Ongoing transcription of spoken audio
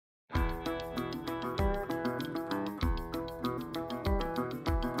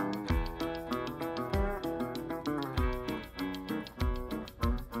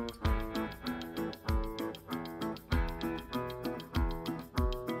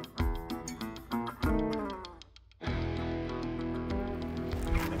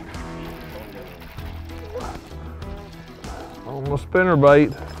on the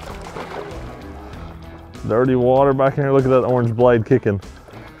spinnerbait. Dirty water back in here. Look at that orange blade kicking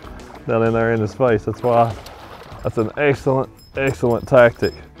down in there in his face. That's why that's an excellent, excellent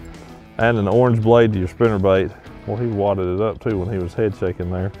tactic. And an orange blade to your spinnerbait. Well, he wadded it up too when he was head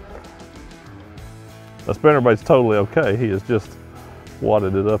shaking there. The spinnerbait's totally okay. He has just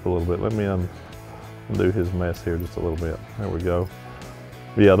wadded it up a little bit. Let me undo his mess here just a little bit. There we go.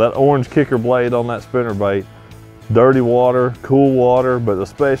 But yeah, that orange kicker blade on that spinnerbait, dirty water, cool water, but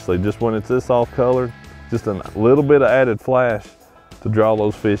especially just when it's this off colored, just a little bit of added flash to draw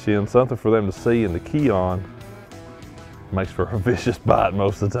those fish in, something for them to see and to key on. Makes for a vicious bite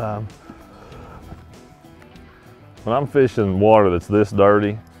most of the time. When I'm fishing water that's this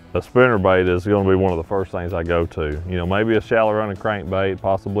dirty, a spinnerbait is going to be one of the first things I go to. You know, maybe a shallow running crankbait,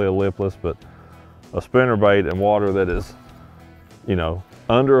 possibly a lipless, but a spinnerbait in water that is, you know,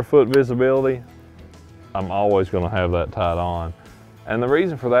 under a foot visibility, I'm always going to have that tied on. And the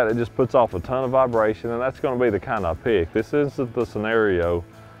reason for that, it just puts off a ton of vibration, and that's going to be the kind I pick. This isn't the scenario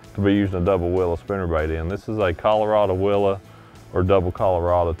to be using a double willow spinnerbait in. This is a Colorado willow or double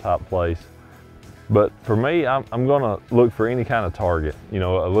Colorado type place. But for me, I'm going to look for any kind of target. You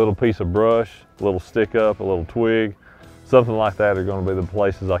know, a little piece of brush, a little stick up, a little twig, something like that are going to be the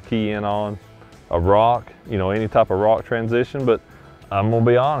places I key in on. A rock, you know, any type of rock transition. But I'm gonna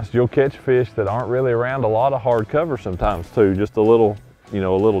be honest, you'll catch fish that aren't really around a lot of hard cover sometimes too. Just a little, you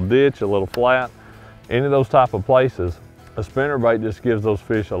know, a little ditch, a little flat, any of those type of places. A spinnerbait just gives those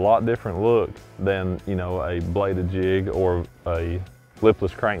fish a lot different look than, you know, a bladed jig or a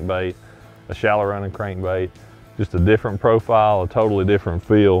lipless crankbait, a shallow running crankbait. Just a different profile, a totally different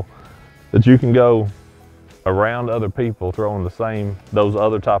feel that you can go around other people throwing those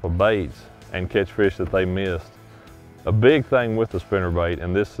other type of baits and catch fish that they missed. A big thing with the spinnerbait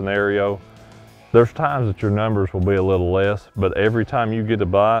in this scenario, there's times that your numbers will be a little less, but every time you get a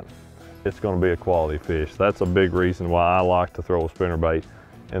bite, it's going to be a quality fish. That's a big reason why I like to throw a spinnerbait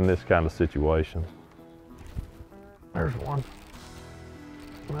in this kind of situation. There's one.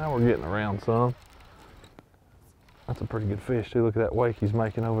 Now we're getting around some. That's a pretty good fish too. Look at that wake he's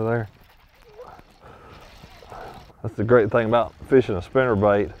making over there. That's the great thing about fishing a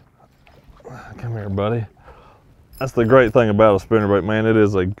spinnerbait. Come here, buddy. That's the great thing about a spinnerbait, man. It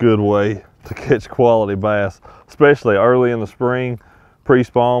is a good way to catch quality bass, especially early in the spring,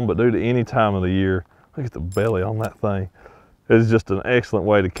 pre-spawn, but due to any time of the year. Look at the belly on that thing. It's just an excellent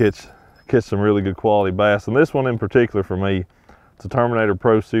way to catch some really good quality bass. And this one in particular for me, it's a Terminator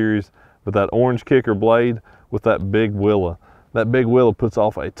Pro Series with that orange kicker blade with that big willow. That big willow puts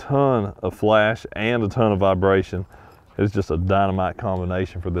off a ton of flash and a ton of vibration. It's just a dynamite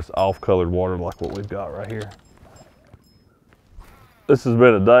combination for this off-colored water like what we've got right here. This has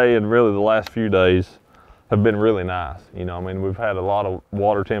been a day, and really the last few days have been really nice. You know, I mean, we've had a lot of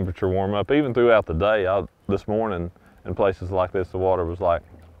water temperature warm up, even throughout the day. This morning in places like this, the water was like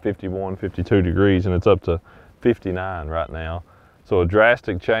 51, 52 degrees, and it's up to 59 right now. So a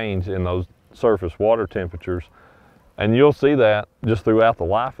drastic change in those surface water temperatures. And you'll see that just throughout the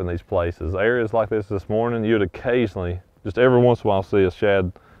life in these places. Areas like this morning, you'd occasionally, just every once in a while, see a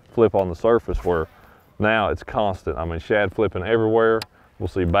shad flip on the surface where now it's constant. I mean, shad flipping everywhere. We'll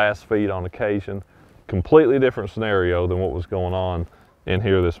see bass feed on occasion. Completely different scenario than what was going on in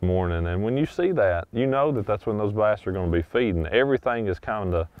here this morning. And when you see that, you know that that's when those bass are going to be feeding. Everything is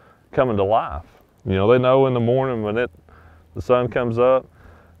coming to life. You know, they know in the morning when the sun comes up,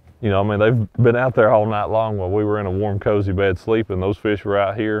 you know, I mean, they've been out there all night long while we were in a warm, cozy bed sleeping. Those fish were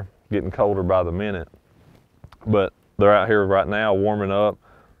out here getting colder by the minute. But they're out here right now warming up,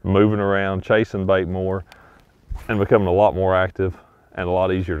 moving around, chasing bait more, and becoming a lot more active and a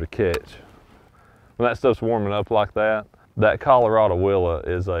lot easier to catch. When that stuff's warming up like that, that Colorado willow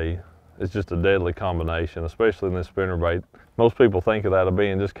is just a deadly combination, especially in this spinnerbait. Most people think of that as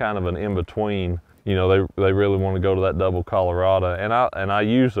being just kind of an in-between. You know, they really want to go to that double Colorado, and I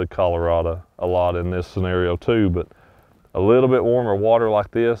use a Colorado a lot in this scenario too, but a little bit warmer water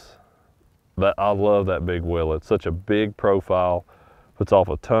like this, I love that big willow. It's such a big profile, puts off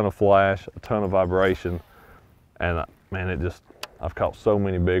a ton of flash, a ton of vibration, and man, I've caught so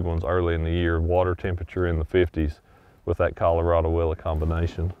many big ones early in the year, water temperature in the 50s with that Colorado willow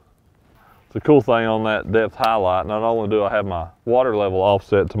combination. The cool thing on that depth highlight, not only do I have my water level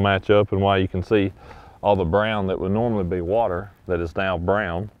offset to match up and why you can see all the brown that would normally be water that is now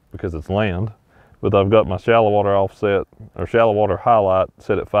brown because it's land, but I've got my shallow water offset or shallow water highlight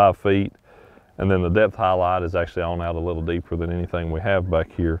set at 5 feet, and then the depth highlight is actually on out a little deeper than anything we have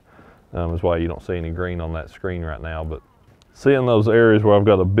back here. Is why you don't see any green on that screen right now. But Seeing those areas where I've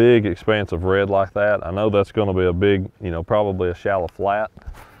got a big expanse of red like that, I know that's going to be a big, you know, probably a shallow flat,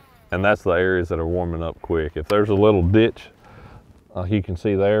 and that's the areas that are warming up quick. If there's a little ditch, you can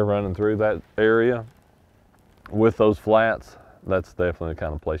see there running through that area with those flats, that's definitely the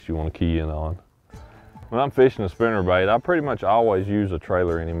kind of place you want to key in on. When I'm fishing a spinnerbait, I pretty much always use a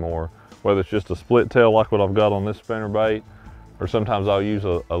trailer anymore, whether it's just a split tail like what I've got on this spinnerbait, or sometimes I'll use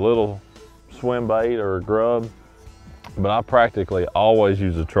a little swim bait or a grub, but I practically always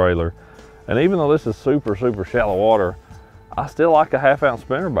use a trailer. And even though this is super, super shallow water, I still like a 1/2 ounce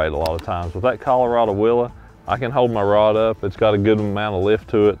spinnerbait a lot of times. With that Colorado willow, I can hold my rod up, it's got a good amount of lift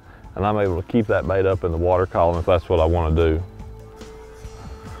to it, and I'm able to keep that bait up in the water column if that's what I want to do.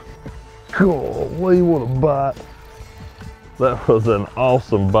 Golly, what a bite. That was an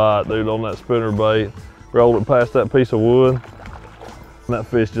awesome bite, dude, on that spinnerbait. Rolled it past that piece of wood, and that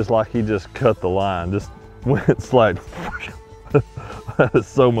fish, just like he just cut the line, just went like, that is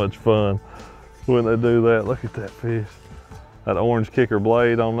so much fun when they do that. Look at that fish. That orange kicker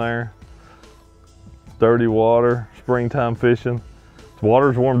blade on there. Dirty water, springtime fishing. The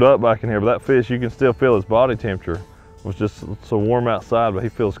water's warmed up back in here, but that fish, you can still feel his body temperature. It was just so warm outside, but he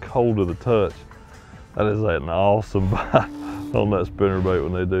feels cold to the touch. That is an awesome bite on that spinnerbait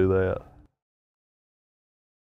when they do that.